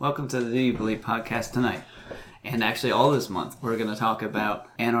Welcome to the Do You Believe podcast tonight. And actually all this month, we're going to talk about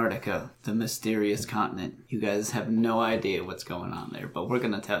Antarctica, the mysterious continent. You guys have no idea what's going on there, but we're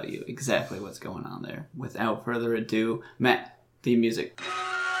going to tell you exactly what's going on there. Without further ado, Matt, the music. Hey,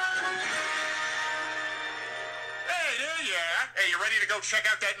 there you are. Hey, you ready to go check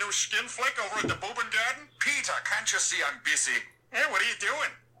out that new skin flick over at the Boobin Garden? Peter, can't you see I'm busy? Hey, what are you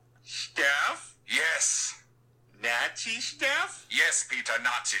doing? Stuff? Yes. Nazi stuff? Yes, Peter,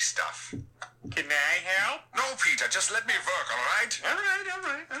 Nazi stuff. Can I help? No, Peter, just let me work, all right? All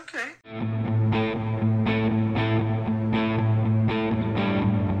right, okay.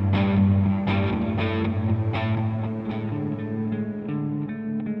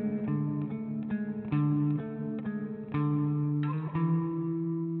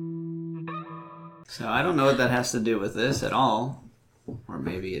 So I don't know what that has to do with this at all. Or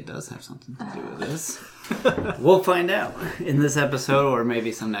maybe it does have something to do with this. We'll find out in this episode or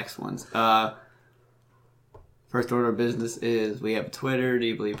maybe some next ones. First order of business is we have Twitter, Do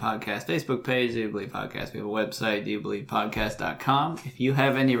You Believe Podcast, Facebook page, Do You Believe Podcast. We have a website, doyoubelievepodcast.com. If you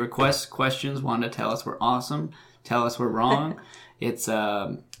have any requests, questions, want to tell us we're awesome, tell us we're wrong, it's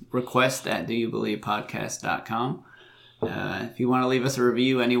request at doyoubelievepodcast.com. If you want to leave us a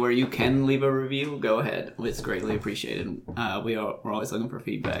review anywhere you can leave a review, go ahead. It's greatly appreciated. We're always looking for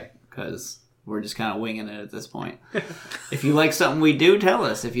feedback because we're just kind of winging it at this point. If you like something we do, tell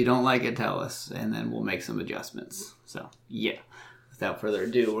us. If you don't like it, tell us, and then we'll make some adjustments. So, yeah. Without further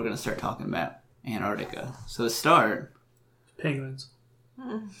ado, we're going to start talking about Antarctica. So to start... Penguins.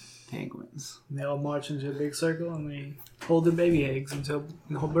 Penguins. And they all march into a big circle and they hold their baby eggs until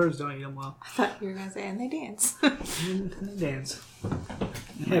the whole birds don't eat them well. I thought you were going to say, and they dance. And they dance.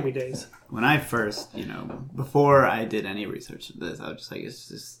 Happy days. When I first, before I did any research of this, I was just like, it's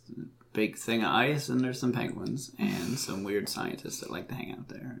just a big thing of ice and there's some penguins and some weird scientists that like to hang out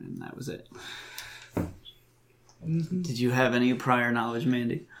there, and that was it. Mm-hmm. Did you have any prior knowledge,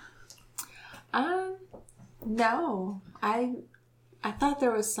 Mandy? No. I thought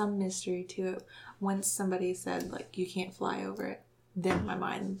there was some mystery to it. Once somebody said, like, you can't fly over it, then my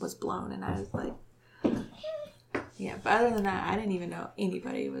mind was blown, and I was like, yeah. But other than that, I didn't even know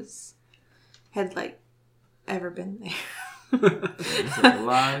anybody had ever been there.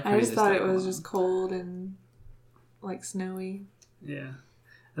 I just thought it was just cold and, snowy. Yeah.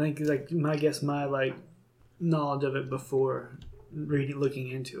 I think, my knowledge of it before looking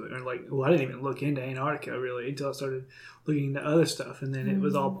into it, or I didn't even look into Antarctica really until I started looking into other stuff, and then it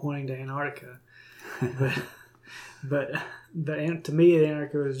was all pointing to Antarctica. but to me,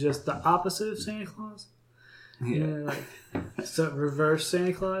 Antarctica was just the opposite of Santa Claus. Yeah, so reverse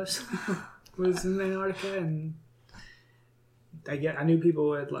Santa Claus was in Antarctica, and I knew people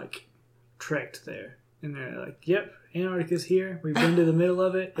who had trekked there, and they're like, "Yep, Antarctica's here. We've been to the middle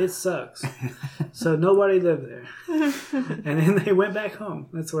of it. It sucks." So nobody lived there. And then they went back home.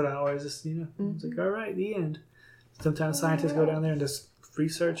 That's what I always just, it's like, all right, the end. Sometimes scientists go down there and just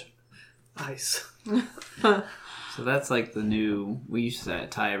research ice. So that's the new, we used to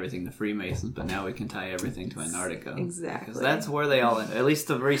tie everything to Freemasons, but now we can tie everything to Antarctica. Exactly. Because that's where they all, at least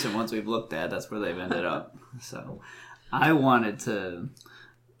the recent ones we've looked at, that's where they've ended up. So I wanted to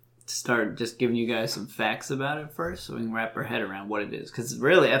start just giving you guys some facts about it first so we can wrap our head around what it is. Because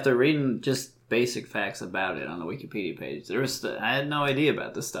really, after reading just basic facts about it on the Wikipedia page, I had no idea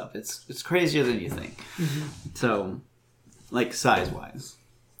about this stuff. It's crazier than you think. Mm-hmm. So, size-wise.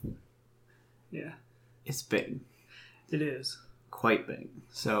 Yeah. It's big. It is. Quite big.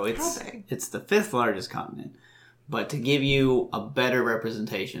 So How big? It's the 5th largest continent. But to give you a better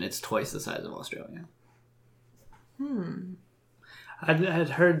representation, it's twice the size of Australia. I had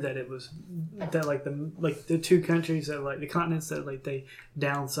heard that it was that the two countries that the continents that they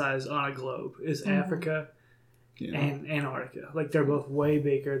downsize on a globe is Africa and Antarctica. They're both way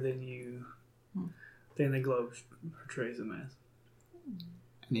bigger than the globe portrays them as.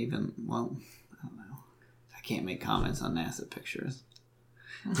 And even, I don't know. I can't make comments on NASA pictures.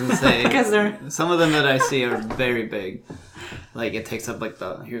 Because some of them that I see are very big. It takes up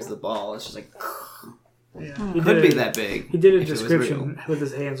here's the ball. It's just yeah, it could be that big. He did a description with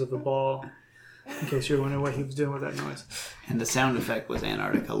his hands with the ball, in case you're wondering what he was doing with that noise. And the sound effect was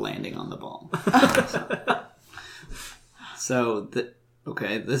Antarctica landing on the ball.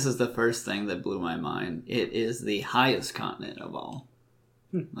 This is the first thing that blew my mind. It is the highest continent of all,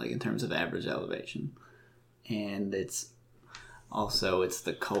 in terms of average elevation. And it's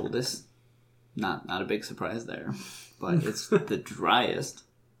the coldest. Not a big surprise there, but it's the driest.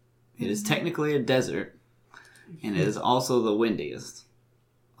 It is technically a desert, and it is also the windiest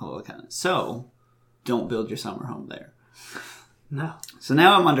of all the continents. So, don't build your summer home there. No. So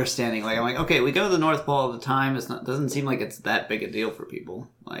now I'm understanding. Like I'm like, okay, we go to the North Pole all the time. It's not doesn't seem like it's that big a deal for people.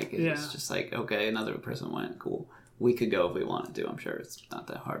 Like it's just like, okay, another person went, cool. We could go if we wanted to. I'm sure it's not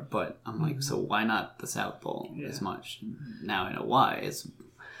that hard. But I'm like, so why not the South Pole as much? Now I know why. It's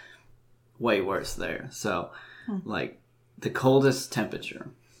way worse there. So like the coldest temperature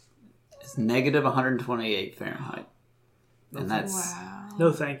is negative 128 Fahrenheit. And that's Wow.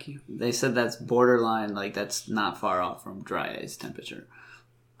 No, thank you. they said that's borderline, like that's not far off from dry ice temperature.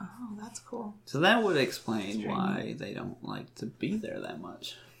 Oh, that's cool. So that would explain why they don't like to be there that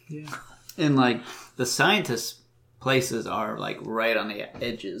much. Yeah. And like the scientists' places are like right on the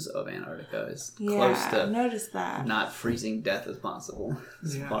edges of Antarctica, as close Yeah, I to noticed that. not freezing death as possible,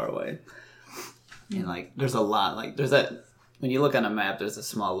 as Yeah. far away. And like there's a lot, like there's that. When you look on a map, there's a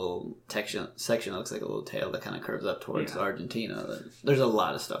small little section that looks like a little tail that kind of curves up towards Argentina. There's a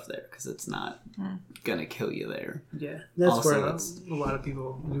lot of stuff there because it's not gonna kill you there. Yeah. That's Also, where that's- a lot of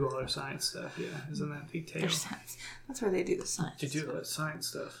people do all their science stuff. Yeah. Isn't that detail? Their science. That's where they do the science. To do all that science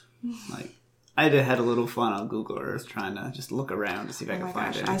stuff. Like I had a little fun on Google Earth trying to just look around to see if I Oh could my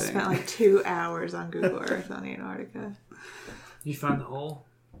find gosh, anything. I spent like 2 hours on Google Earth on Antarctica. You find the hole?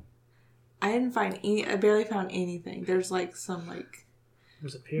 I didn't find any. I barely found anything. There's like some like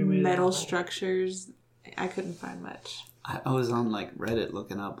There's a pyramid. in metal the hole. structures. I couldn't find much. I was on like Reddit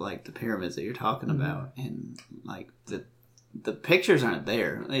looking up like the pyramids that you're talking Mm-hmm. about, and like the pictures aren't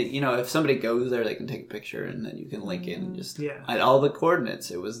there. You know, if somebody goes there, they can take a picture and then you can link in and just Yeah. at all the coordinates.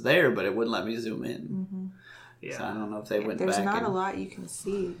 It was there, but it wouldn't let me zoom in. Yeah. So I don't know if they went There's back. not and, a lot you can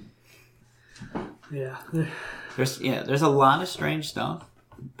see. Yeah. there's a lot of strange stuff,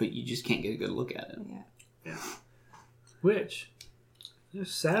 but you just can't get a good look at it. Yeah. Which?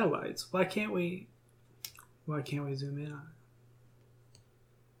 There's satellites. Why can't we zoom in on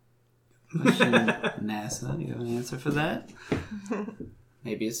Question NASA. Do you have an answer for that?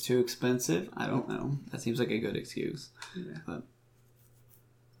 Maybe it's too expensive. I don't know. That seems like a good excuse. Yeah. But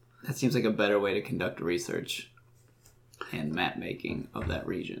that seems like a better way to conduct research and map making of that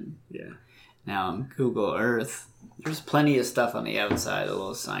region. it? Yeah. Now on Google Earth, there's plenty of stuff on the outside, the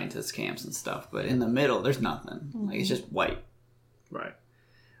little scientist camps and stuff, but in the middle, there's nothing. Like it's just white, Right.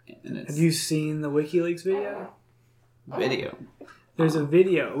 and it's Have you seen the WikiLeaks video? video. There's a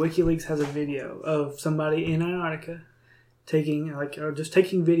video. WikiLeaks has a video of somebody in Antarctica taking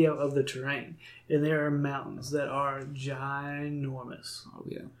taking video of the terrain, and there are mountains that are ginormous. Oh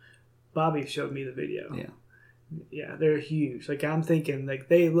yeah, Bobby showed me the video. yeah. Yeah, they're huge. Like I'm thinking, like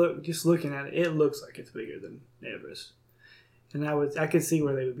they look. Just looking at it, it looks like it's bigger than Everest. And I could see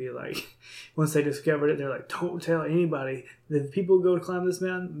where they would be like, once they discovered it, they're like, don't tell anybody. If people go to climb this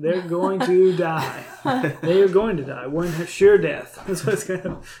mountain, they're going to die. They are going to die. One sure death. That's what's going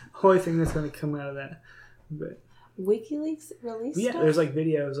to, only thing that's going to come out of that. But WikiLeaks released yeah, stuff? there's like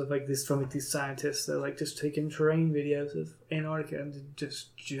videos of like this from like these scientists that are like just taking terrain videos of Antarctica and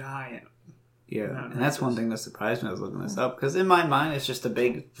just giant. Yeah, Mountain and that's one ranges. thing that surprised me. I was looking this up because in my mind, it's just a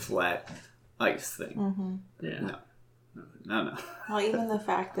big flat ice thing. Yeah. No. Well, even the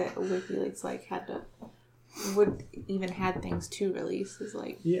fact that WikiLeaks like would even had things to release is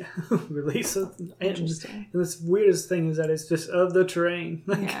like Yeah, release it. Interesting. And the weirdest thing is that it's just of the terrain.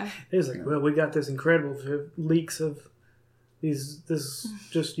 Like, Yeah. it's like, well, we got this incredible leaks of this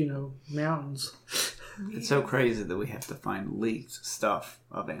just mountains. It's so crazy that we have to find leaked stuff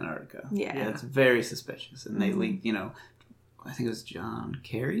of Antarctica. Yeah. It's very suspicious. And they leaked, I think it was John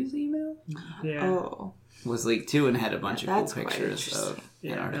Kerry's email Yeah, oh was leaked too and had a bunch Yeah, of that's cool quite pictures interesting. of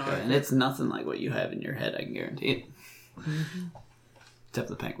Yeah, Antarctica. no, I And it's nothing like what you have in your head, I can guarantee it. Except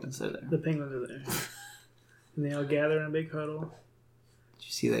the penguins, they're there. the penguins are there, and they all gather in a big huddle. Did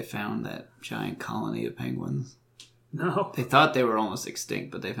you see they found that giant colony of penguins? No, They thought they were almost extinct,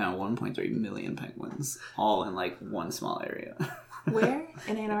 but they found 1.3 million penguins, all in like one small area. where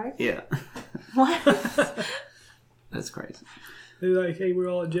in Antarctica? Yeah, What? that's crazy. they're like, hey, we're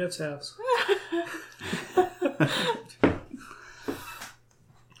all at Jeff's house.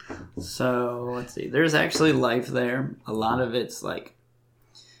 So let's see. There's actually life there. A lot of it's like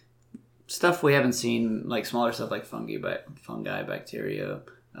stuff we haven't seen, like smaller stuff like fungi, bacteria,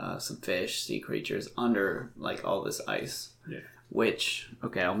 some fish, sea creatures under like all this ice. Yeah. Which,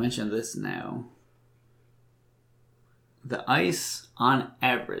 okay, I'll mention this now. The ice, on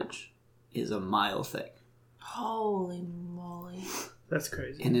average, is a mile thick. Holy moly! That's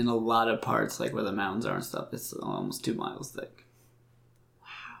crazy. And in a lot of parts, like where the mountains are and stuff, it's almost 2 miles thick. Wow.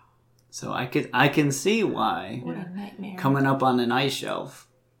 So I can see why What a nightmare! coming up on an ice shelf,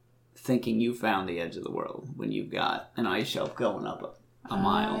 thinking you found the edge of the world when you've got an ice shelf going up a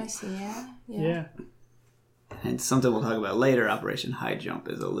mile. I see. Yeah. Yeah, And something we'll talk about later, Operation High Jump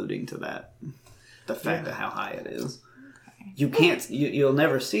is alluding to that. The fact of how high it is. You can't, you'll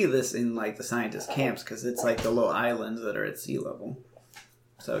never see this in like the scientist camps because it's like the little islands that are at sea level.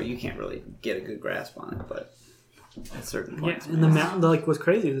 So you can't really get a good grasp on it, but at certain points. Yeah, and the mountain, like what's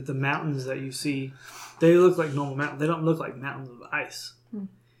crazy is that the mountains that you see, they look like normal mountains. They don't look like mountains of ice.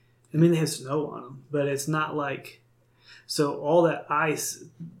 I mean, they have snow on them, but it's not like, so all that ice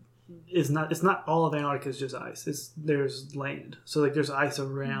is not, it's not all of Antarctica is just ice. There's land. So like there's ice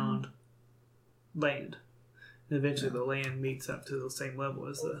around land. And eventually the land meets up to the same level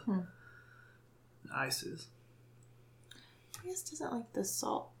as the ice is. I guess doesn't like the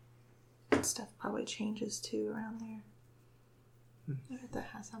salt stuff probably changes too around there. I bet that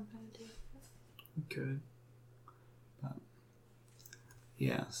has something to do with it. Good.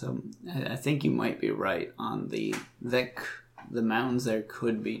 Yeah, so I think you might be right on the mountains there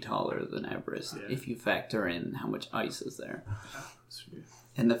could be taller than Everest if you factor in how much ice is there.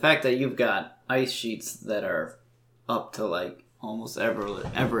 And the fact that you've got ice sheets that are up to like almost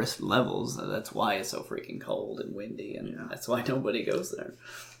Everest levels, that's why it's so freaking cold and windy, and that's why nobody goes there.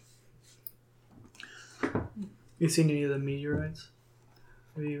 You seen any of the meteorites?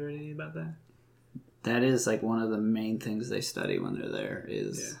 Have you read anything about that? That is like one of the main things they study when they're there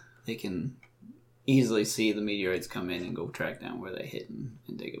is they can easily see the meteorites come in and go track down where they hit and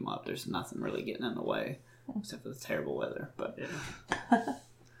dig them up. There's nothing really getting in the way except for the terrible weather. But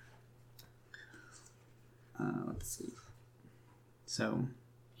let's see. So,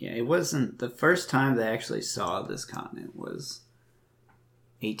 yeah, it wasn't the first time they actually saw this continent was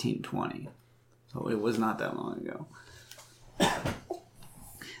 1820. So it was not that long ago.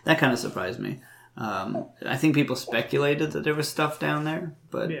 That kind of surprised me. I think people speculated that there was stuff down there,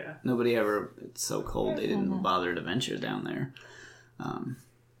 but nobody ever, it's so cold they didn't bother to venture down there. But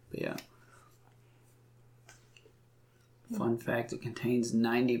yeah. Fun fact, it contains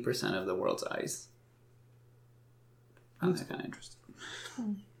 90% of the world's ice. That's kind of interesting.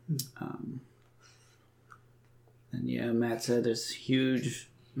 And yeah, Matt said there's huge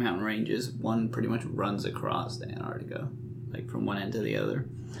mountain ranges. One pretty much runs across Antarctica, like from one end to the other.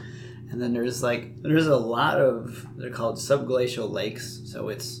 And then there's a lot of, they're called subglacial lakes, so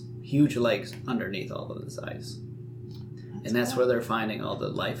it's huge lakes underneath all of this ice. And that's where they're finding all the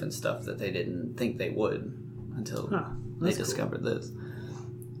life and stuff that they didn't think they would until they discovered this.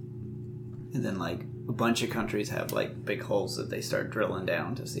 And then like a bunch of countries have like big holes that they start drilling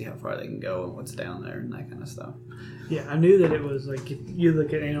down to see how far they can go and what's down there and that kind of stuff. Yeah, I knew that it was like, if you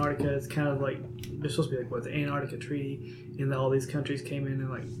look at Antarctica, it's kind of like, there's supposed to be like, what, the Antarctica Treaty, and all these countries came in and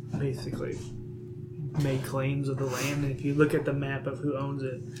like basically made claims of the land. And if you look at the map of who owns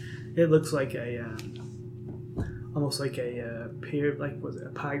it, it looks like a, almost like a peer, like, was it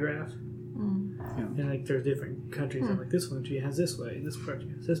a pie graph? And like there's different countries, and like this country has this way, and this part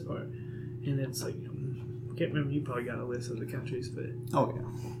has this part. And it's like, I can't remember, you probably got a list of the countries, but... Oh, yeah.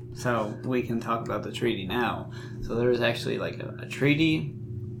 So, we can talk about the treaty now. So, there was actually like a treaty,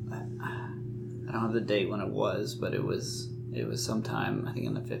 I don't have the date when it was, but it was sometime, I think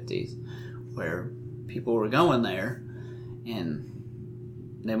in the 50s, where people were going there, and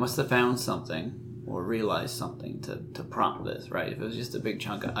they must have found something, or realized something to prompt this, right? If it was just a big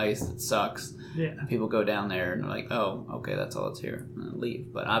chunk of ice that sucks, people go down there and they're like, oh, okay, that's all it's here, and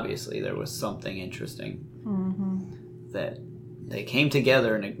leave. But obviously there was something interesting that they came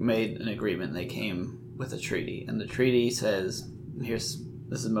together and made an agreement. They came with a treaty, and the treaty says, this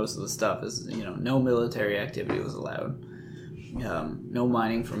is most of the stuff, is, no military activity was allowed, no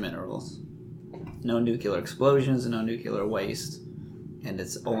mining for minerals, no nuclear explosions, no nuclear waste. And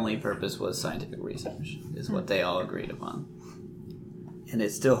its only purpose was scientific research, is what they all agreed upon. And it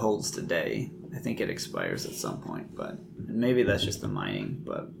still holds today. I think it expires at some point, but maybe that's just the mining,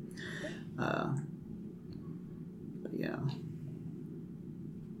 but yeah.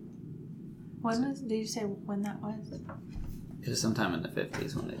 Did you say when that was? It was sometime in the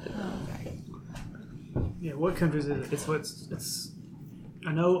 50s when they did that. Yeah, what countries is it? It's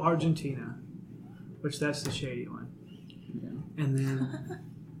I know Argentina, which that's the shady one. And then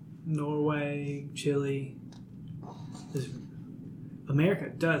Norway, Chile. America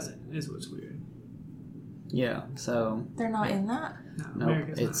doesn't, is what's weird. Yeah, so... They're not in that? No,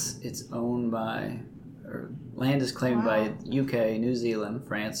 it's owned by... or land is claimed by UK, New Zealand,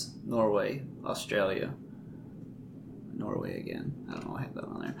 France, Norway, Australia. Norway again. I don't know why I have that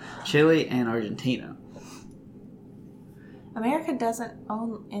on there. Chile and Argentina. America doesn't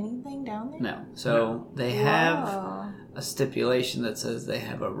own anything down there? No. So they have a stipulation that says they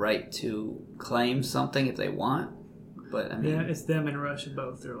have a right to claim something if they want. But I mean, it's them and Russia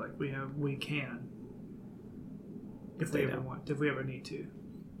both. They're like, we can. if we ever need to.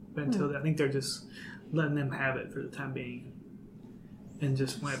 But until then, I think they're just letting them have it for the time being. And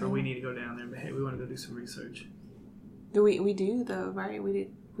just whenever we need to go down there, but hey, we want to go do some research. Do we do though, right?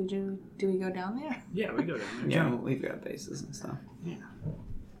 Do we go down there? Yeah, we go down there. Yeah, we've got bases and stuff. Yeah.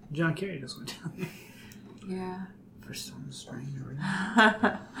 John Kerry just went down there. Yeah. For some strange reason.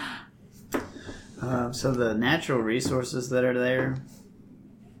 So the natural resources that are there,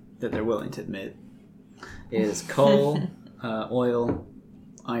 that they're willing to admit, is coal, oil,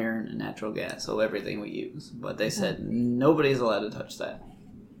 iron, and natural gas. So everything we use. But they said nobody's allowed to touch that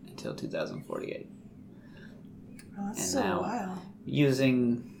until 2048. Oh, that's And so now, wild.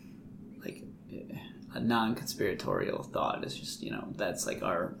 using like a non-conspiratorial thought is just, that's like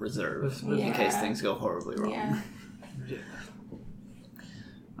our reserve in Yeah. case things go horribly wrong. Yeah.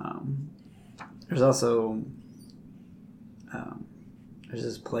 There's also there's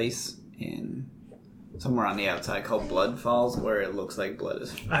this place in somewhere on the outside called Blood Falls where it looks like blood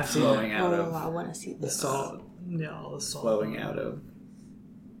is I've seen flowing out Oh, of I want to see The this. salt. Yeah, all the salt. flowing out of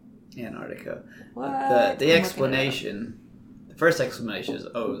Antarctica. What? The I'm looking it up. explanation, the first explanation is,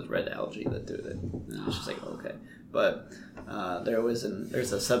 it was red algae that did it. And it's just like, okay. But there's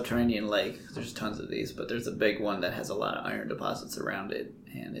a subterranean lake. There's tons of these, but there's a big one that has a lot of iron deposits around it,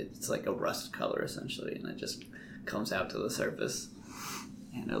 and it's like a rust color essentially, and it just comes out to the surface,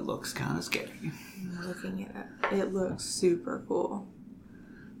 and it looks kind of scary. I'm looking it up. It looks super cool.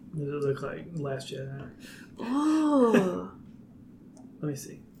 Does it look like Last Jedi? Oh. Let me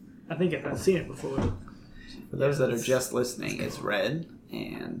see. I think I've seen it before. For those that are just listening, it's red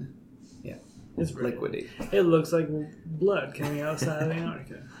and It's red. liquidy. It looks like blood coming outside of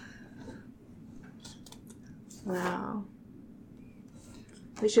Antarctica. Wow.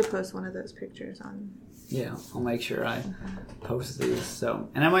 We should post one of those pictures on. Yeah, I'll make sure I post these. So,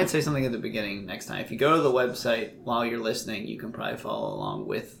 and I might say something at the beginning next time. If you go to the website while you're listening, you can probably follow along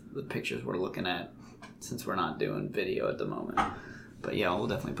with the pictures we're looking at, since we're not doing video at the moment. But yeah, we'll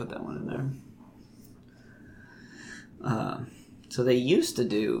definitely put that one in there. So they used to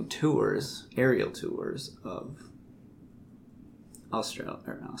do aerial tours of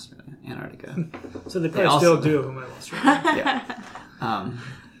Antarctica. So they probably also- still do them in Australia. Yeah.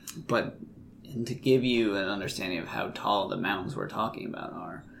 But and to give you an understanding of how tall the mountains we're talking about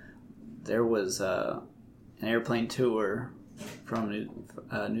are, there was an airplane tour from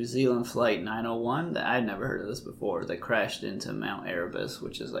New Zealand Flight 901 that I'd never heard of this before. That crashed into Mount Erebus,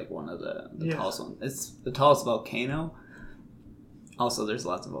 which is like one of the tallest ones. It's the tallest volcano. Also, there's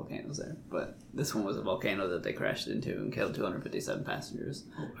lots of volcanoes there, but this one was a volcano that they crashed into and killed 257 passengers.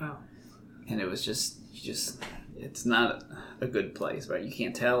 Oh, wow. And it was just it's not a good place, right? You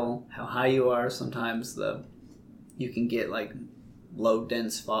can't tell how high you are. Sometimes you can get like low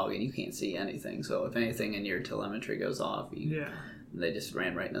dense fog and you can't see anything. So if anything in your telemetry goes off, they just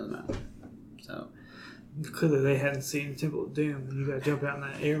ran right into the mountain. So Clearly they hadn't seen Temple of Doom, and you gotta jump out in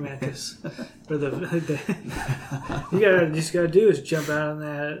that air mattress. Or just gotta do is jump out on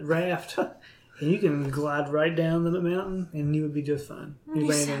that raft, and you can glide right down the mountain, and you would be just fine. You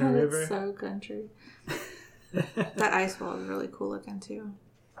land in a river. So country. That ice wall is really cool looking too.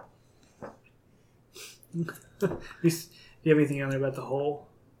 Do you have anything on there about the hole?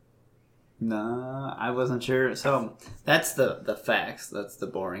 no, I wasn't sure. So that's the facts. That's the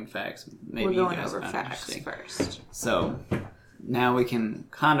boring facts. Maybe We're going you guys over found facts interesting. first. So now we can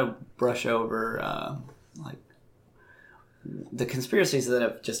kind of brush over like the conspiracies that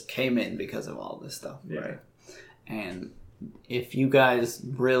have just came in because of all this stuff, right? And if you guys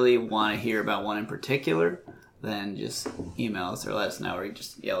really want to hear about one in particular, then just email us or let us know, or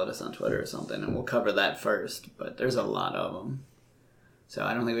just yell at us on Twitter or something, and we'll cover that first. But there's a lot of them, so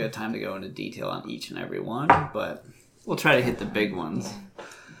I don't think we have time to go into detail on each and every one, but we'll try to hit the big ones.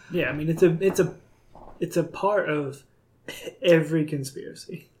 Yeah, I mean it's a part of every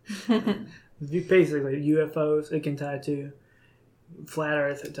conspiracy. Basically, UFOs it can tie to, flat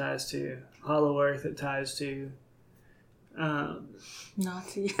Earth it ties to, hollow Earth it ties to,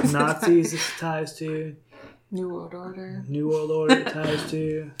 Nazis. Nazis it ties to, New World Order. New World Order it ties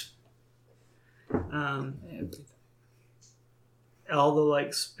to, all the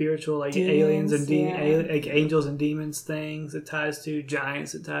like spiritual like Demons, aliens and yeah. like angels and demons things it ties to,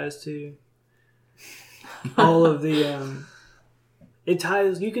 giants it ties to, all of the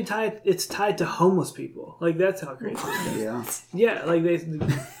it's tied to homeless people. Like that's how crazy it is. Yeah. Yeah, like they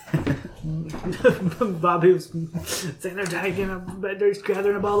Bobby was saying they're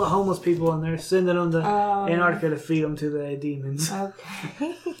gathering up all the homeless people and they're sending them to Antarctica to feed them to the demons.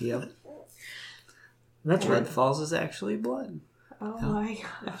 Okay. Yep. That's Blood right. Falls is actually blood. Oh my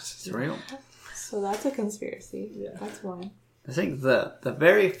gosh. It's real. So that's a conspiracy. Yeah. That's one. I think the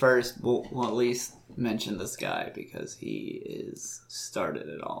very first, we'll at least mention this guy because he is started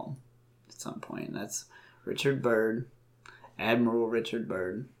it all at some point. And that's Richard Byrd, Admiral Richard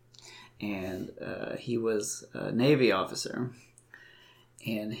Byrd. And he was a Navy officer.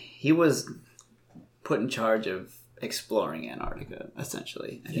 And he was put in charge of exploring Antarctica,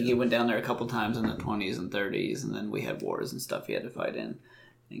 essentially. I think he went down there a couple times in the 20s and 30s, and then we had wars and stuff he had to fight in,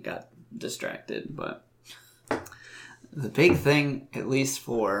 and got distracted. But the big thing, at least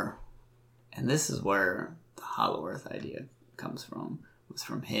for, and this is where the Hollow Earth idea comes from, was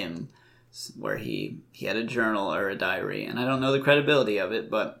from him, where he had a journal or a diary, and I don't know the credibility of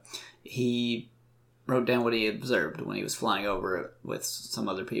it, but he wrote down what he observed when he was flying over it with some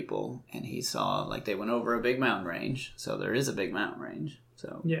other people, and he saw, like, they went over a big mountain range, so there is a big mountain range,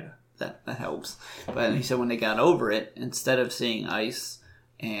 so Yeah. that helps. But he said when they got over it, instead of seeing ice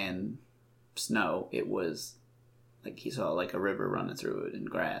and snow, it was like he saw like a river running through it and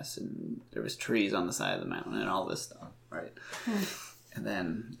grass, and there was trees on the side of the mountain and all this stuff, right? And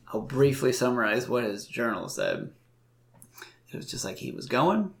then I'll briefly summarize what his journal said. It was just like he was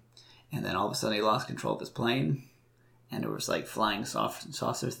going, and then all of a sudden he lost control of his plane, and there was like flying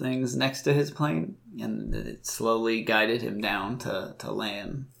saucer things next to his plane, and it slowly guided him down to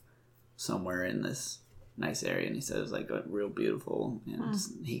land somewhere in this nice area. And he said it was like real beautiful, and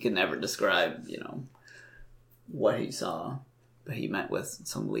he could never describe, what he saw, but he met with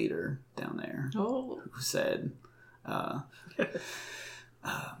some leader down there who said,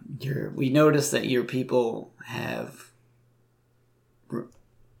 we noticed that your people have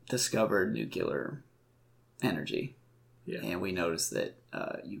discovered nuclear energy. Yeah. And we noticed that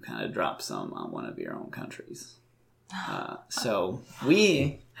you kind of dropped some on one of your own countries. So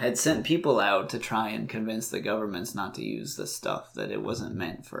we had sent people out to try and convince the governments not to use this stuff, that it wasn't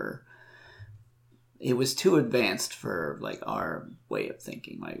meant for... It was too advanced for, like, our way of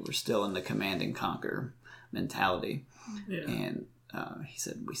thinking. Like, we're still in the command and conquer mentality. Yeah. And he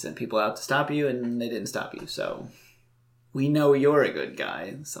said, we sent people out to stop you, and they didn't stop you. So we know you're a good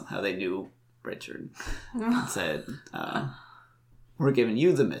guy. Somehow they knew Richard and said, we're giving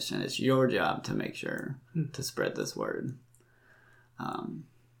you the mission. It's your job to make sure to spread this word.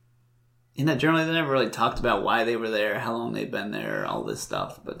 In that journal, they never really talked about why they were there, how long they'd been there, all this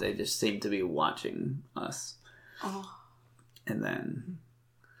stuff, but they just seemed to be watching us. Oh. And then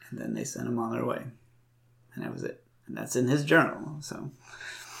they sent them on their way. And that was it. And that's in his journal. So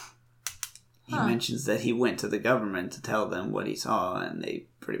he mentions that he went to the government to tell them what he saw, and they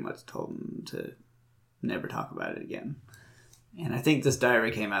pretty much told him to never talk about it again. And I think this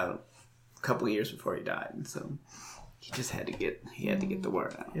diary came out a couple of years before he died, so he just had to get the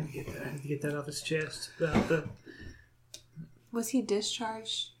word out. He had to get that off his chest. Was he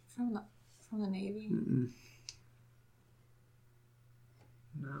discharged from the Navy? Mm-mm.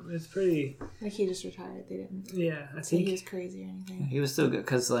 No, it's pretty... Like, he just retired. They didn't... Yeah, I say think... he was crazy or anything. He was still good,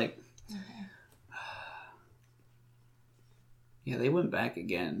 because, like... Okay. Yeah, they went back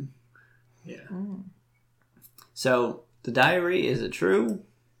again. Yeah. So, the diary, is it true?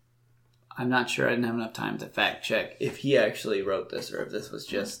 I'm not sure. I didn't have enough time to fact check if he actually wrote this or if this was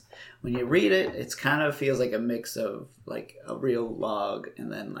just... When you read it, it's kind of feels like a mix of, like, a real log and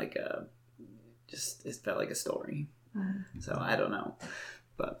then, like, it felt like a story. So, I don't know.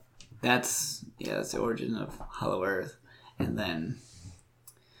 But that's the origin of Hollow Earth. And then...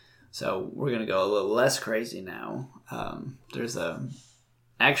 So, we're going to go a little less crazy now. There's a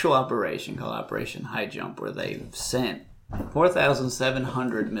actual operation called Operation High Jump where they've sent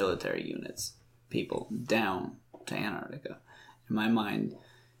 4,700 military units, people, down to Antarctica. In my mind,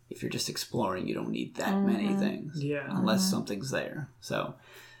 if you're just exploring, you don't need that many things unless something's there. So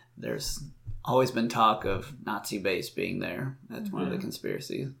there's always been talk of Nazi base being there. That's one of the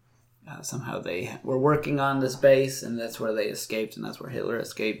conspiracies. Somehow they were working on this base, and that's where they escaped, and that's where Hitler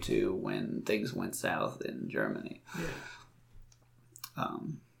escaped to when things went south in Germany. Yeah.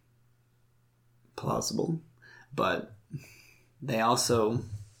 Plausible. But they also,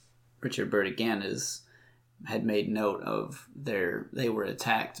 Richard Byrd again had made note of they were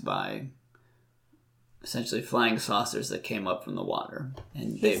attacked by essentially flying saucers that came up from the water.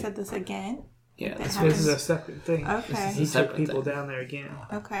 And he said this again? Yeah. This is a separate thing. Okay. He took people down there again.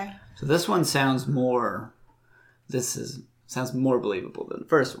 Okay. So this one sounds more believable than the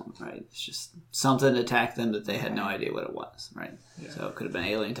first one, right? It's just something attacked them that they had no idea what it was, right? Yeah. So it could have been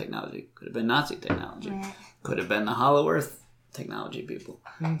alien technology, could have been Nazi technology, could have been the Hollow Earth technology people.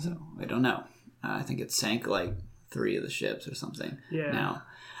 Mm-hmm. So I don't know. I think it sank like 3 of the ships or something. Yeah. Now,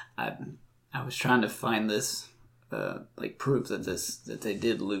 I was trying to find this like proof that they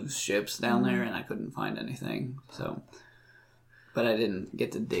did lose ships down there, and I couldn't find anything. So, but I didn't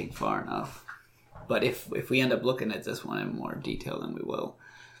get to dig far enough. But if we end up looking at this one in more detail, then we will.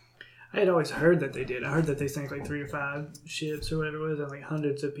 I had always heard that they did. I heard that they sank like 3 or 5 ships or whatever it was, and like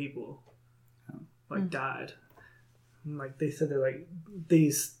hundreds of people died. And, like they said that like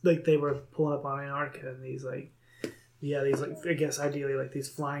these like they were pulling up on Antarctica, and these like I guess ideally like these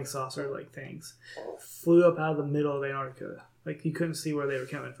flying saucer like things flew up out of the middle of Antarctica. Like you couldn't see where they were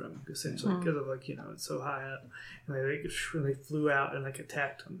coming from essentially because of like it's so high up, and they flew out and like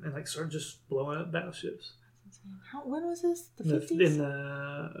attacked them and like started just blowing up battleships. When was this? The 50s? In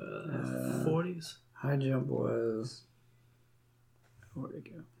the 40s. High jump was... Where'd it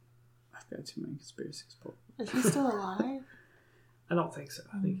go? I've got too many conspiracies. Is he still alive? I don't think so.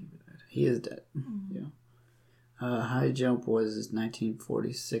 I think he died. He is dead. Yeah. High jump was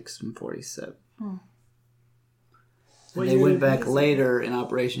 1946 and 47. They went back later in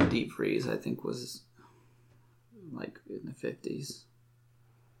Operation Deep Freeze, I think was like in the 50s.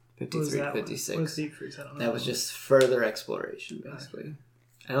 53, 56. What was Deep Freeze? I don't know. That was just further exploration, basically. Right.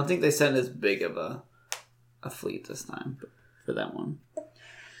 I don't think they sent as big of a fleet this time for that one. But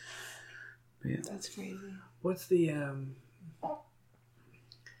yeah. That's crazy. What's the I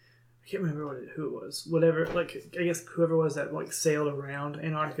can't remember who it was. Whatever, like I guess whoever it was that like sailed around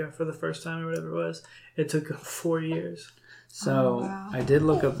Antarctica for the first time or whatever it was. It took 4 years. So I did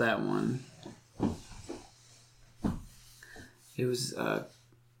look up that one. It was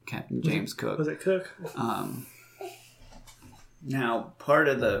Captain James Cook. Was it Cook? Now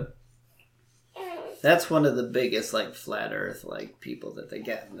that's one of the biggest like flat Earth like people that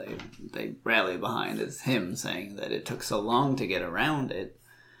they rally behind is him saying that it took so long to get around it.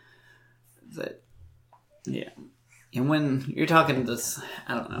 That, yeah. And when you're talking this,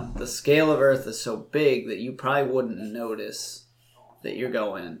 I don't know, the scale of Earth is so big that you probably wouldn't notice that you're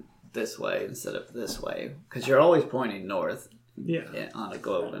going this way instead of this way. Because you're always pointing north on a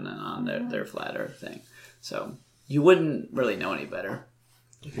globe and on their flat Earth thing. So you wouldn't really know any better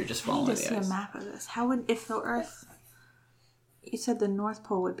if you're just following the ice. I need to see a map of this. How would, if the Earth, you said the North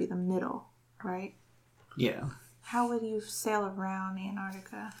Pole would be the middle, right? Yeah. How would you sail around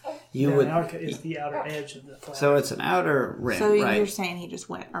Antarctica? Antarctica is the outer edge of the flat. So it's an outer rim, so right? You're saying he just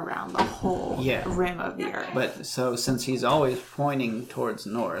went around the whole rim of the Earth. But so since he's always pointing towards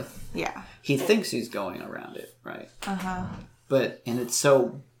north, he thinks he's going around it, right? Uh-huh. And it's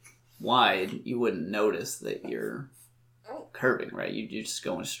so wide, you wouldn't notice that you're curving, right? You're just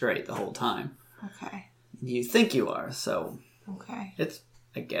going straight the whole time. Okay. You think you are, so... Okay. It's,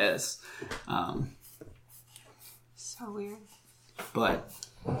 I guess... So weird. But,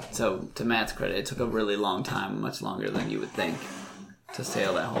 so to Matt's credit, it took a really long time, much longer than you would think, to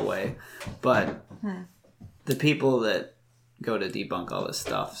sail that whole way. But the people that go to debunk all this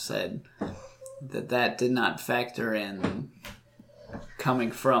stuff said that did not factor in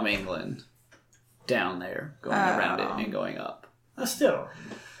coming from England down there, going around it, and going up. Still.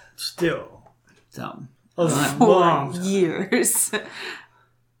 So, long years.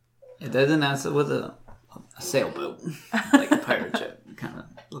 It doesn't answer with a sailboat, like a pirate ship kind of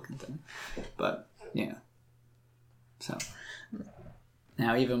looking thing. But, yeah. So,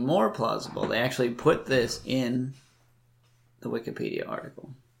 now even more plausible, they actually put this in the Wikipedia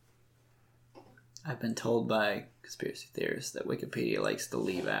article. I've been told by conspiracy theorists that Wikipedia likes to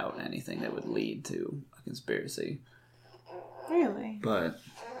leave out anything that would lead to a conspiracy. Really? But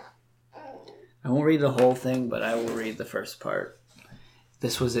I won't read the whole thing, but I will read the first part.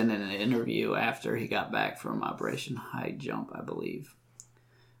 This was in an interview after he got back from Operation High Jump, I believe.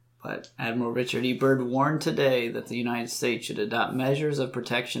 But Admiral Richard E. Byrd warned today that the United States should adopt measures of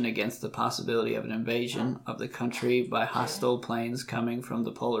protection against the possibility of an invasion of the country by hostile planes coming from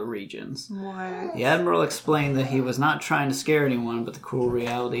the polar regions. What? The Admiral explained that he was not trying to scare anyone, but the cruel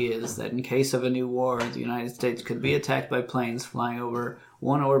reality is that in case of a new war, the United States could be attacked by planes flying over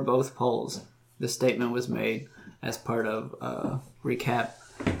one or both poles. This statement was made as part of a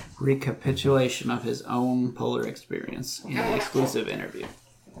recapitulation of his own polar experience in an exclusive interview.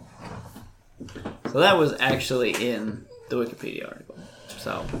 So that was actually in the Wikipedia article.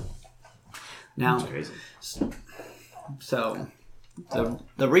 So now, so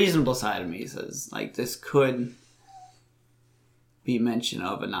the reasonable side of me says like this could be mention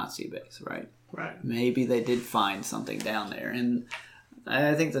of a Nazi base, right? Right. Maybe they did find something down there, and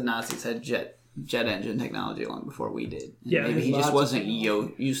I think the Nazis had jet engine technology long before we did. And yeah, maybe he just wasn't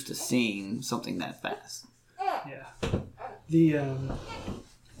used to seeing something that fast. Yeah.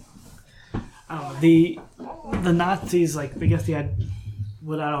 The Nazis, like, I guess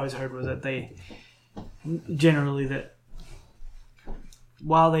what I always heard was that they generally that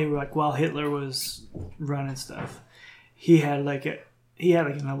while Hitler was running stuff, he had like an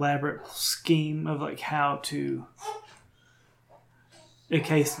elaborate scheme of like how to, in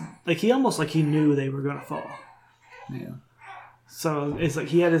case like he knew they were gonna fall. Yeah. So it's like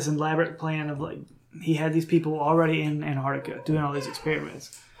he had this elaborate plan of like he had these people already in Antarctica doing all these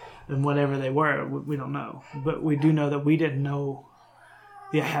experiments, and whatever they were, we don't know, but we do know that we didn't know,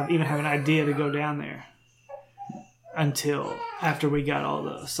 even have an idea to go down there until after we got all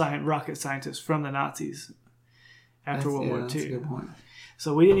the rocket scientists from the Nazis after World War That's a II. good point.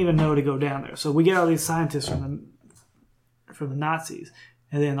 So we didn't even know to go down there. So we get all these scientists from the Nazis,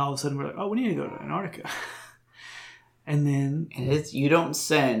 and then all of a sudden we're like, oh, we need to go to Antarctica. And then And you don't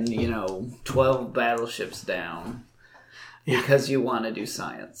send 12 battleships down because you want to do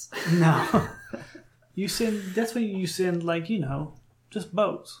science. no, that's when you send like just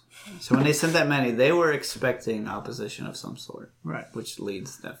boats, So when they sent that many, they were expecting opposition of some sort, right? which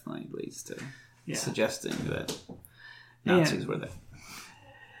definitely leads to Yeah. suggesting that Nazis were there.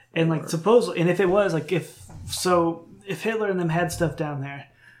 And like supposedly, and if it was like if Hitler and them had stuff down there,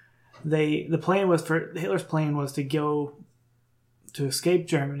 Hitler's plan was to go to escape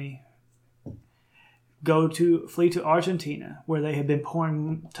Germany, flee to Argentina, where they had been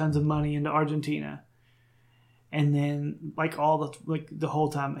pouring tons of money into Argentina, and then like the whole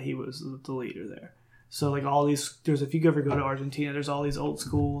time that he was the leader there. So like all these, if you ever go to Argentina, there's all these old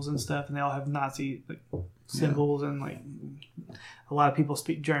schools and stuff, and they all have Nazi like symbols, and like a lot of people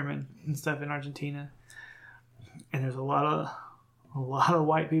speak German and stuff in Argentina, and there's a lot of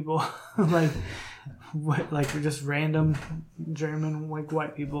white people, like just random German like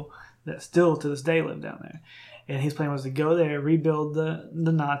white people that still to this day live down there. And his plan was to go there, rebuild the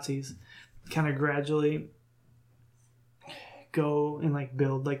Nazis, kind of gradually go and like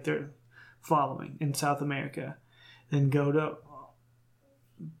build like their following in South America, then go to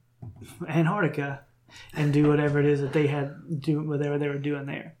Antarctica and do whatever it is that whatever they were doing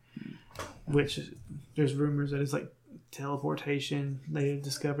there. Which there's rumors that it's like teleportation. They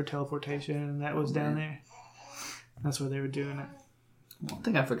discovered teleportation, and that was down there. That's where they were doing it. One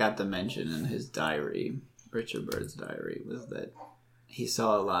thing I forgot to mention in his diary, Richard Byrd's diary, was that he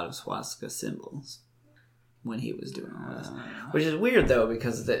saw a lot of swastika symbols when he was doing all this. Which is weird, though,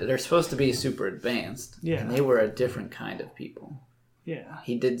 because they're supposed to be super advanced. Yeah. And they were a different kind of people. Yeah.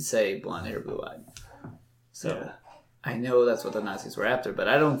 He did say blonde hair, blue eyed. So Yeah. I know that's what the Nazis were after, but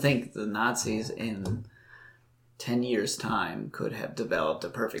I don't think the Nazis in 10 years' time could have developed a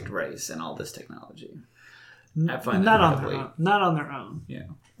perfect race and all this technology. I find Not that on probably, their own. Not on their own. Yeah.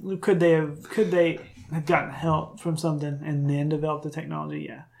 Could they have gotten help from something and then developed the technology?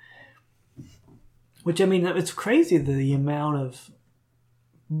 Yeah. Which, I mean, it's crazy the amount of,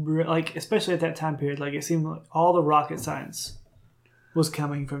 like, especially at that time period, like, it seemed like all the rocket science was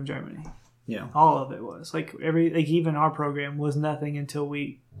coming from Germany. Yeah. All of it was. Like, even our program was nothing until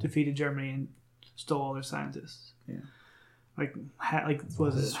we defeated Germany and stole all their scientists. Yeah.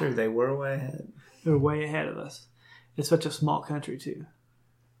 Was It's it? true. They were way ahead. They were way ahead of us. It's such a small country, too.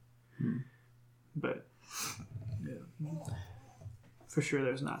 But, yeah. For sure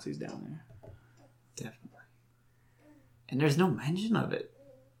there's Nazis down there. Definitely. And there's no mention of it.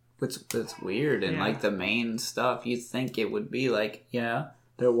 It's weird. And, Yeah. like, the main stuff, you'd think it would be like, yeah,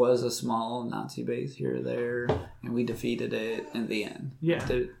 there was a small Nazi base here or there, and we defeated it in the end. Yeah.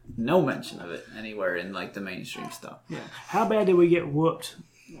 There's no mention of it anywhere in, like, the mainstream stuff. Yeah. How bad did we get whooped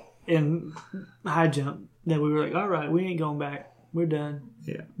in high jump that we were like, all right, we ain't going back. We're done.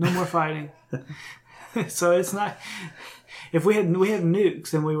 Yeah. No more fighting. So it's not. If we had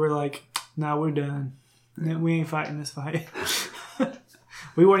nukes and we were like, no, we're done. No, we ain't fighting this fight.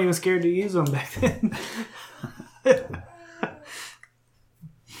 We weren't even scared to use them back then.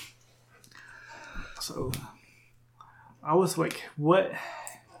 So I was like, what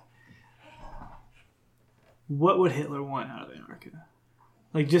would Hitler want out of Antarctica?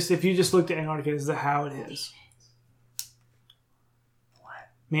 Like, just if you just looked at Antarctica as how it is. What?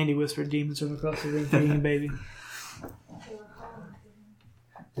 Mandy whispered demons from across the room for you, baby.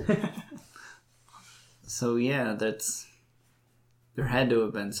 So, yeah, there had to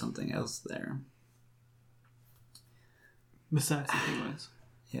have been something else there. Besides the penguins.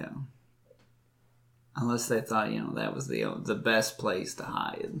 Yeah. Unless they thought, that was the best place to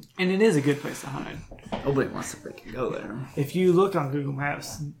hide. And it is a good place to hide. Nobody wants to freaking go there. If you look on Google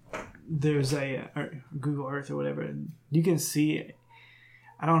Maps, there's or Google Earth or whatever, and you can see it.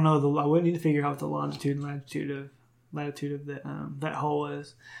 I don't know, I would need to figure out what the longitude and latitude of that hole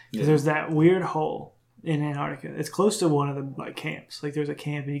is. Because there's that weird hole in Antarctica. It's close to one of the like camps. Like there's a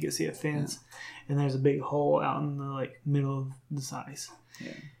camp and you can see a fence, and there's a big hole out in the like middle of the ice.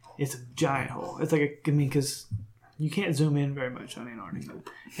 Yeah. It's a giant hole. It's like because you can't zoom in very much on Antarctica,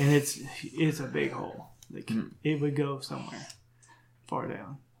 and it's a big hole. Like it would go somewhere far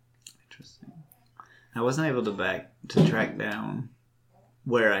down. Interesting. I wasn't able to track down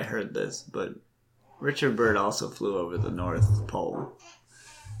where I heard this, but Richard Byrd also flew over the North Pole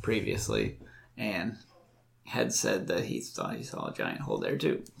previously and had said that he thought he saw a giant hole there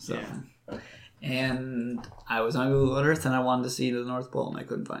too. So, and I was on Google Earth and I wanted to see the North Pole and I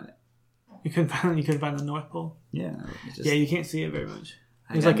couldn't find it. You couldn't find the North Pole? Yeah. Yeah, you can't see it very much.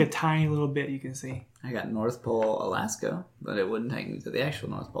 There's like a tiny little bit you can see. I got North Pole, Alaska, but it wouldn't take me to the actual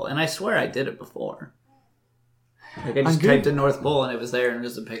North Pole. And I swear I did it before. Like I just typed in North Pole and it was there and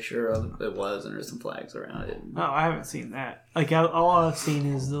there's a picture of it was and there's some flags around it. Oh, I haven't seen that. Like all I've seen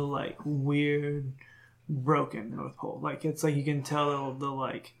is the like weird broken North Pole. Like it's like you can tell the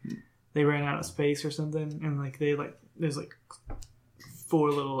like they ran out of space or something and like they like there's like 4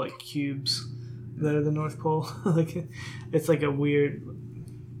 little like cubes that are the North Pole. Like it's like a weird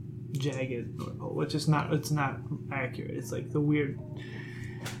jagged North Pole, which is not accurate. It's like the weird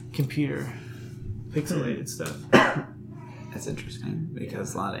computer pixelated stuff. That's interesting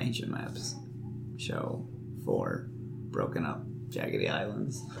because a lot of ancient maps show 4 broken up jaggedy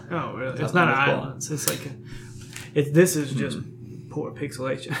islands. Oh, really? It's not islands. It's like this is just poor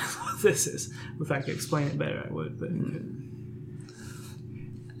pixelation. This is. If I could explain it better, I would. But and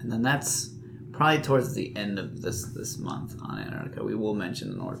then that's probably towards the end of this month on Antarctica. We will mention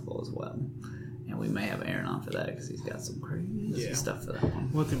the North Pole as well. And we may have Aaron on for that because he's got some crazy stuff for that one.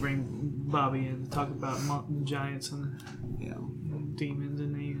 We'll have to bring Bobby in to talk about giants and demons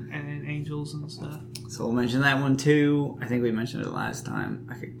and angels and stuff. So we'll mention that one too. I think we mentioned it last time.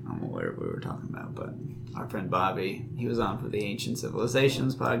 I don't know what we were talking about, but our friend Bobby, he was on for the Ancient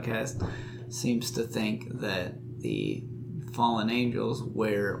Civilizations podcast, seems to think that the fallen angels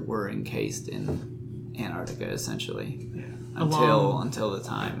were encased in Antarctica essentially until the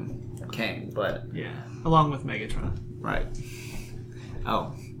time came, but along with Megatron, right?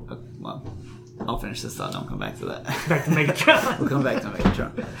 Oh, well, I'll finish this thought. Don't come back to that. Back to Megatron. We'll come back to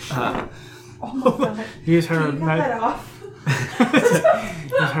Megatron. Oh my god! Here's her. Can you cut that off?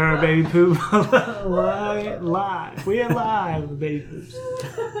 Here's her baby poop live. We are live with baby poops.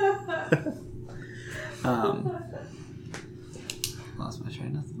 Lost my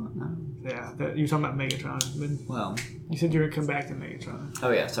train of thought now. Yeah, you're talking about Megatron. Well, you said you were going to come back to Megatron.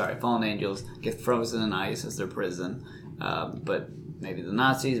 Oh yeah, sorry. Fallen angels get frozen in ice as their prison, but maybe the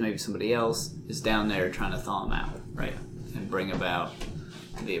Nazis, maybe somebody else is down there trying to thaw them out, right, and bring about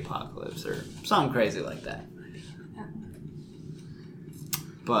the apocalypse or something crazy like that.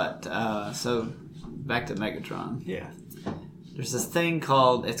 But so back to Megatron. Yeah. There's this thing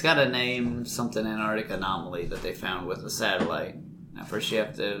called, it's got a name, something Antarctic anomaly that they found with a satellite. Now, first you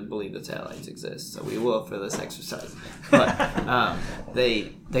have to believe that satellites exist, so we will for this exercise. But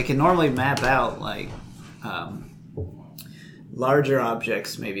they can normally map out like larger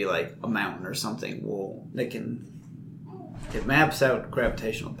objects, maybe like a mountain or something. It maps out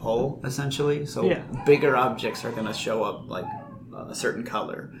gravitational pull essentially. So bigger objects are going to show up like a certain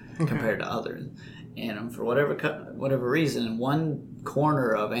color compared to others. And for whatever reason, in one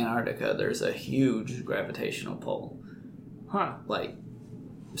corner of Antarctica, there's a huge gravitational pull. Like,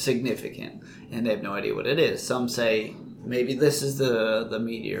 significant. And they have no idea what it is. Some say, maybe this is the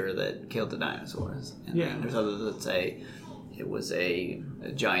meteor that killed the dinosaurs. And then there's others that say it was a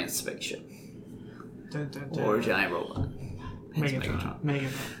giant spaceship. Or a giant robot. Megatron.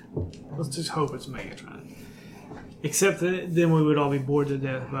 Let's just hope it's Megatron. Except that then we would all be bored to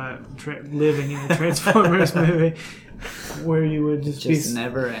death by living in a Transformers movie where you would just be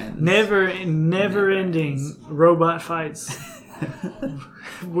never ending robot fights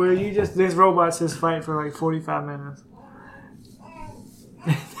where these robots just fight for like 45 minutes.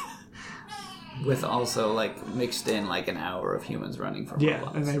 With also like mixed in like an hour of humans running from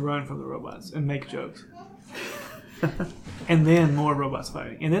robots. And they run from the robots and make jokes. And then more robots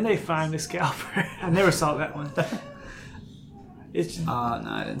fighting. And then they find a scalper. I never saw that one. No,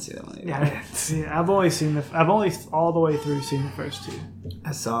 I didn't see that one either. Yeah, I've only all the way through seen the first 2.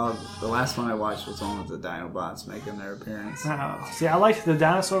 I saw the last one I watched was the one with the Dinobots making their appearance. See, I liked the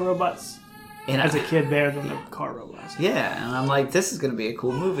dinosaur robots as a kid better than the car robots. Yeah, and I'm like, this is going to be a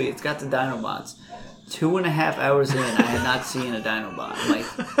cool movie. It's got the Dinobots. 2.5 hours in, I had not seen a Dinobot. I'm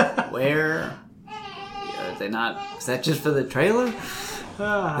like, where are they not? Is that just for the trailer?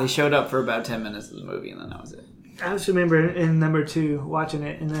 They showed up for about 10 minutes of the movie, and then that was it. I just remember in number 2 watching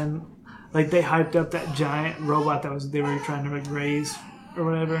it, and then like they hyped up that giant robot they were trying to like raise or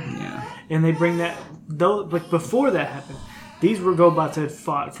whatever. Yeah. And they bring that though, like before that happened, these robots had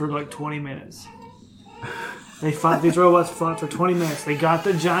fought for like 20 minutes. These robots fought for 20 minutes. They got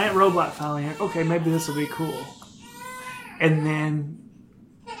the giant robot finally. Like, okay, maybe this will be cool. And then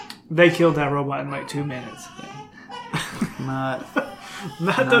they killed that robot in like 2 minutes. Not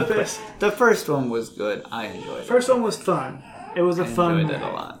The best. The first one was good. I enjoyed it. First one was fun. It was a fun. Enjoyed it a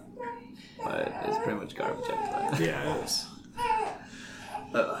lot, but it's pretty much garbage after that. Yeah, it was.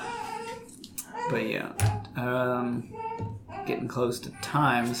 But yeah, getting close to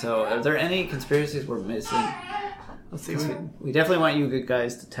time. So, are there any conspiracies we're missing? Let's see. We definitely want you good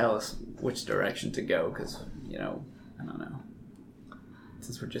guys to tell us which direction to go, because I don't know.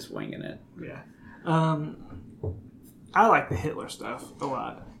 Since we're just winging it. Yeah. I like the Hitler stuff a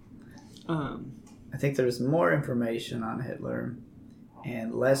lot. I think there's more information on Hitler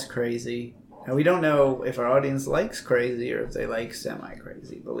and less crazy. And we don't know if our audience likes crazy or if they like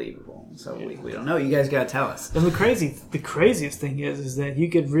semi-crazy, believable. So we don't know. You guys gotta tell us. And the craziest thing is that you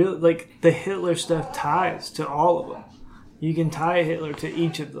could really, like, the Hitler stuff ties to all of them. You can tie Hitler to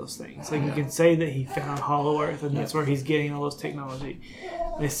each of those things. Like, you can say that he found Hollow Earth, and that's where he's getting all those technology.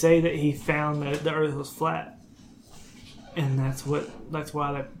 They say that he found that the Earth was flat, and that's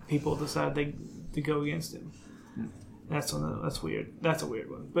why the people decided to go against him. That's weird. That's a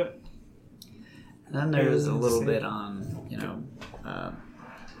weird one, but. And then there's a little bit on,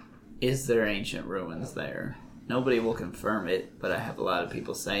 is there ancient ruins there? Nobody will confirm it, but I have a lot of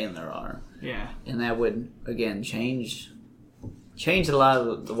people saying there are. Yeah. And that would, again, change a lot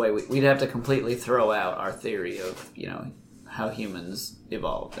of the way we'd have to completely throw out our theory of, how humans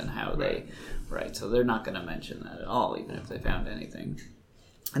evolved and how they... Right, so they're not going to mention that at all, even if they found anything.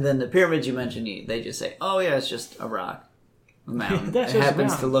 And then the pyramids you mentioned, they just say, oh yeah, it's just a rock. A mountain. That's it just a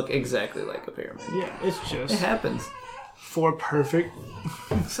happens mountain. to look exactly like a pyramid. Yeah, it's just It happens. 4 perfect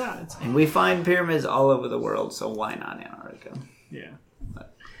sides. And we find pyramids all over the world, so why not Antarctica? Yeah.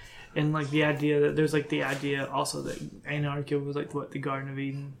 And like the idea also that Antarctica was like the Garden of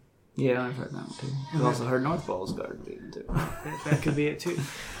Eden. Yeah, I've heard that one too. I've also heard North Pole is Garden of Eden too. That could be it too.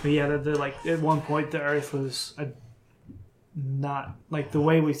 But yeah, at one point the Earth was not like the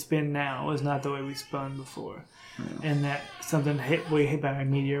way we spin now was not the way we spun before. Yeah. And that something hit by a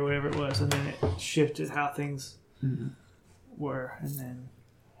meteor or whatever it was, and then it shifted how things were, and then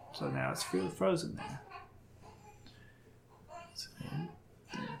so now it's really frozen there.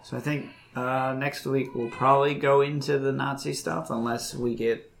 So I think next week we'll probably go into the Nazi stuff unless we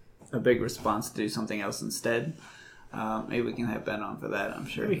get a big response to do something else instead. Maybe we can have Ben on for that. I'm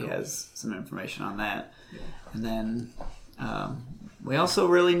sure he has some information on that. Yeah. And then we also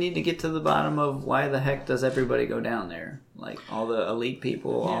really need to get to the bottom of why the heck does everybody go down there? Like all the elite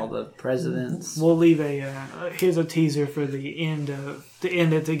people, all the presidents. We'll leave here's a teaser for the end to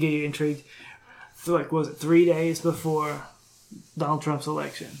get you intrigued. So like, was it 3 days before Donald Trump's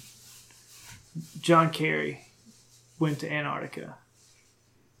election? John Kerry went to Antarctica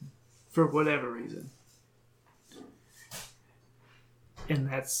for whatever reason. And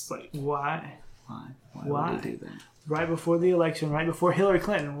that's like, why? Why would he do that? Right before the election, right before Hillary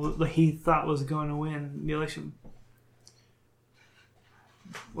Clinton, he thought was going to win the election.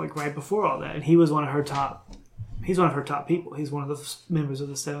 Like right before all that, and he was one of her top. He's one of her top people. He's one of the members of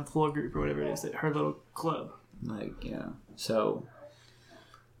the 7th Floor group or whatever it is, her little club. Like, yeah. So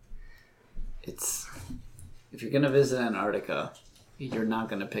it's if you're gonna visit Antarctica, you're not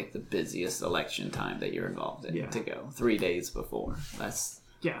gonna pick the busiest election time that you're involved in to go 3 days before. That's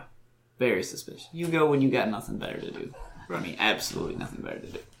very suspicious. You go when you got nothing better to do. Right. I mean, absolutely nothing better to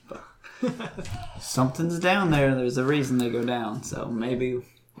do. But something's down there. There's a reason they go down. So maybe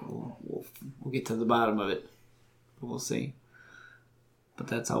we'll get to the bottom of it. But we'll see. But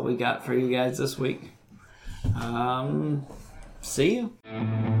that's all we got for you guys this week. See you.